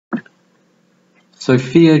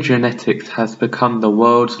Sophia Genetics has become the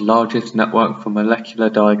world's largest network for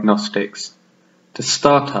molecular diagnostics. The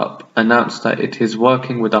startup announced that it is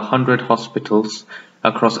working with 100 hospitals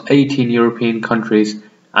across 18 European countries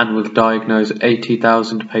and will diagnose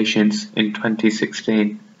 80,000 patients in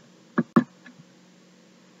 2016.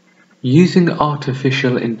 Using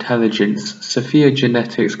artificial intelligence, Sophia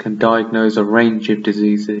Genetics can diagnose a range of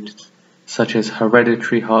diseases, such as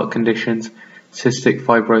hereditary heart conditions, cystic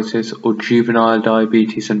fibrosis, or juvenile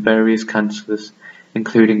diabetes, and various cancers,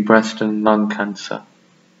 including breast and lung cancer.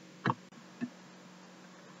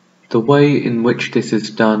 The way in which this is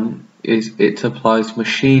done is it applies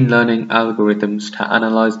machine learning algorithms to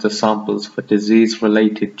analyze the samples for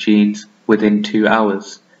disease-related genes within 2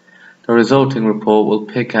 hours. The resulting report will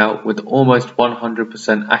pick out with almost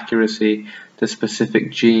 100% accuracy the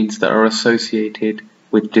specific genes that are associated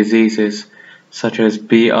with diseases such as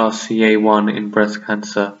BRCA1 in breast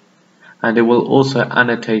cancer, and it will also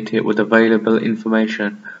annotate it with available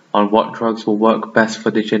information on what drugs will work best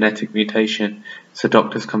for the genetic mutation, so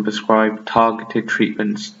doctors can prescribe targeted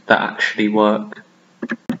treatments that actually work.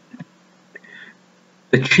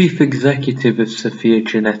 The chief executive of Sophia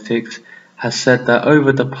Genetics has said that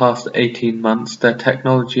over the past 18 months their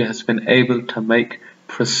technology has been able to make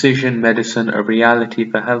precision medicine a reality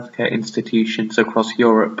for healthcare institutions across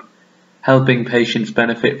Europe, helping patients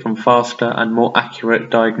benefit from faster and more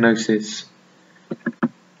accurate diagnosis.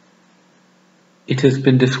 It has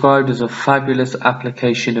been described as a fabulous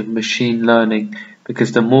application of machine learning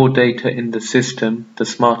because the more data in the system, the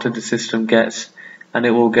smarter the system gets, and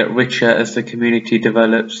it will get richer as the community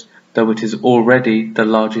develops, though it is already the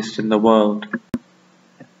largest in the world.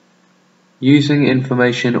 Using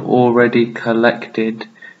information already collected,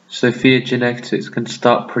 Sophia Genetics can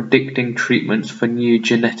start predicting treatments for new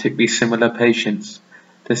genetically similar patients.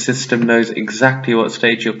 The system knows exactly what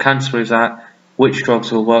stage your cancer is at, which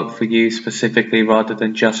drugs will work for you specifically rather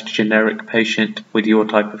than just generic patient with your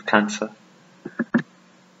type of cancer.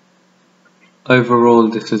 Overall,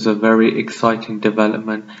 this is a very exciting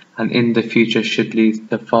development and in the future should lead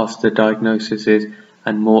to faster diagnoses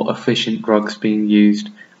and more efficient drugs being used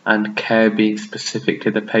and care being specific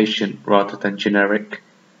to the patient rather than generic.